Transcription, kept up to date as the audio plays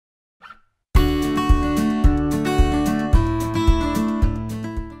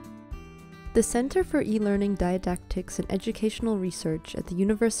The Center for E-Learning Didactics and Educational Research at the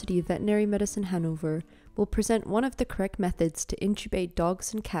University of Veterinary Medicine Hannover will present one of the correct methods to intubate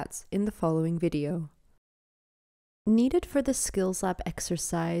dogs and cats in the following video. Needed for the Skills Lab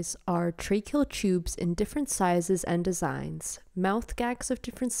exercise are tracheal tubes in different sizes and designs, mouth gags of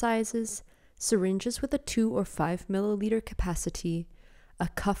different sizes, syringes with a 2 or 5 milliliter capacity, a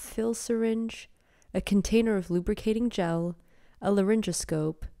cuff fill syringe, a container of lubricating gel, a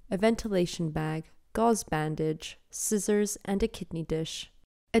laryngoscope, a ventilation bag, gauze bandage, scissors, and a kidney dish.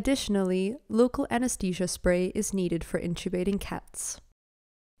 Additionally, local anesthesia spray is needed for intubating cats.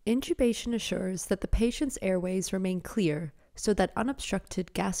 Intubation assures that the patient's airways remain clear so that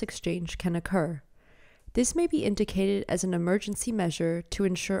unobstructed gas exchange can occur. This may be indicated as an emergency measure to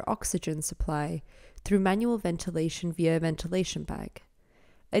ensure oxygen supply through manual ventilation via a ventilation bag.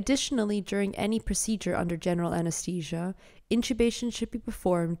 Additionally, during any procedure under general anesthesia, intubation should be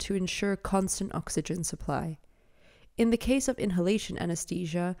performed to ensure constant oxygen supply. In the case of inhalation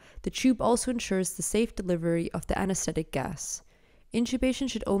anesthesia, the tube also ensures the safe delivery of the anesthetic gas.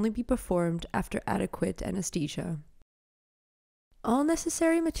 Intubation should only be performed after adequate anesthesia. All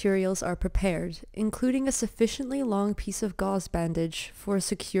necessary materials are prepared, including a sufficiently long piece of gauze bandage for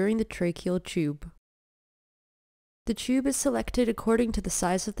securing the tracheal tube. The tube is selected according to the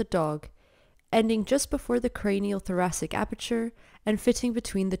size of the dog, ending just before the cranial thoracic aperture and fitting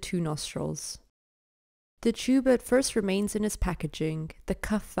between the two nostrils. The tube at first remains in its packaging, the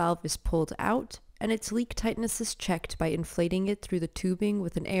cuff valve is pulled out, and its leak tightness is checked by inflating it through the tubing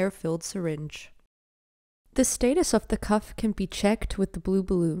with an air-filled syringe. The status of the cuff can be checked with the blue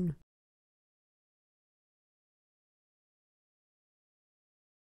balloon.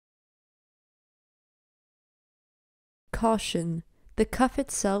 Caution: the cuff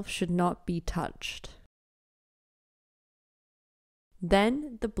itself should not be touched.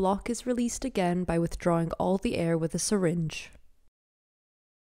 Then, the block is released again by withdrawing all the air with a syringe.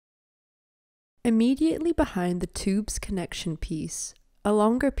 Immediately behind the tube's connection piece, a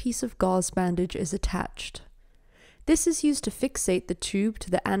longer piece of gauze bandage is attached. This is used to fixate the tube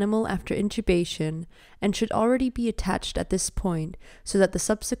to the animal after intubation and should already be attached at this point so that the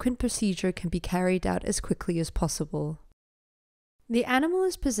subsequent procedure can be carried out as quickly as possible. The animal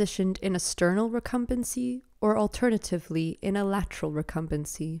is positioned in a sternal recumbency or alternatively in a lateral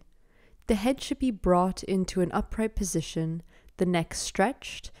recumbency. The head should be brought into an upright position, the neck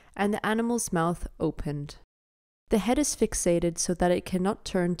stretched, and the animal's mouth opened. The head is fixated so that it cannot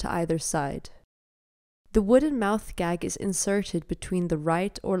turn to either side. The wooden mouth gag is inserted between the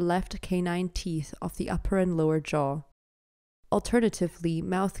right or left canine teeth of the upper and lower jaw. Alternatively,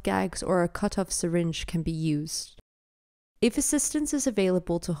 mouth gags or a cut-off syringe can be used. If assistance is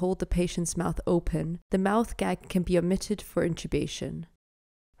available to hold the patient's mouth open, the mouth gag can be omitted for intubation.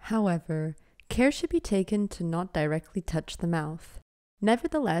 However, care should be taken to not directly touch the mouth.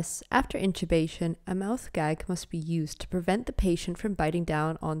 Nevertheless, after intubation, a mouth gag must be used to prevent the patient from biting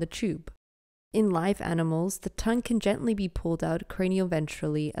down on the tube. In live animals, the tongue can gently be pulled out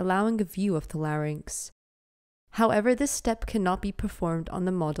cranioventrally, allowing a view of the larynx. However, this step cannot be performed on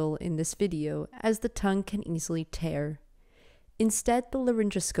the model in this video, as the tongue can easily tear. Instead, the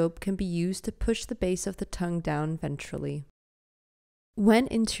laryngoscope can be used to push the base of the tongue down ventrally. When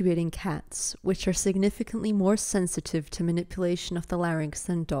intubating cats, which are significantly more sensitive to manipulation of the larynx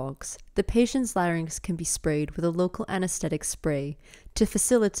than dogs, the patient's larynx can be sprayed with a local anesthetic spray to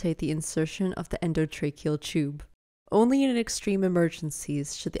facilitate the insertion of the endotracheal tube. Only in extreme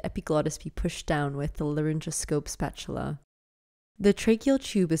emergencies should the epiglottis be pushed down with the laryngoscope spatula. The tracheal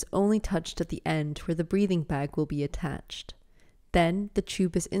tube is only touched at the end where the breathing bag will be attached. Then, the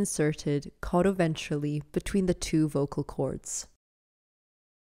tube is inserted caudoventrally between the two vocal cords.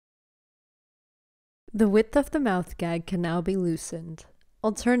 The width of the mouth gag can now be loosened.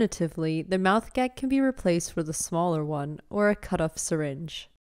 Alternatively, the mouth gag can be replaced with a smaller one or a cut-off syringe.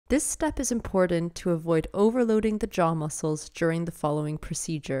 This step is important to avoid overloading the jaw muscles during the following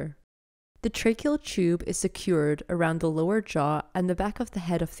procedure. The tracheal tube is secured around the lower jaw and the back of the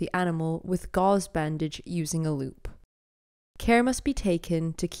head of the animal with gauze bandage using a loop. Care must be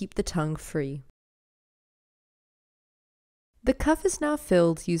taken to keep the tongue free. The cuff is now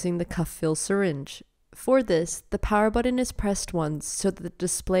filled using the cuff fill syringe. For this, the power button is pressed once so that the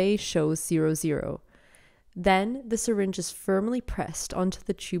display shows 00. Then, the syringe is firmly pressed onto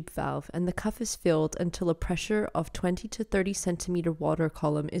the tube valve and the cuff is filled until a pressure of 20 to 30 centimeter water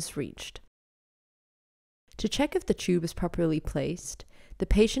column is reached. To check if the tube is properly placed, the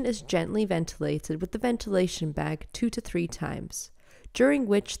patient is gently ventilated with the ventilation bag 2 to 3 times, during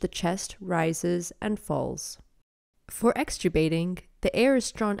which the chest rises and falls. For extubating, The air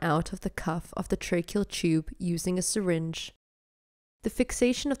is drawn out of the cuff of the tracheal tube using a syringe. The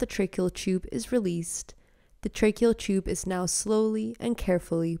fixation of the tracheal tube is released. The tracheal tube is now slowly and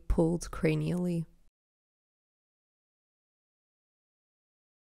carefully pulled cranially.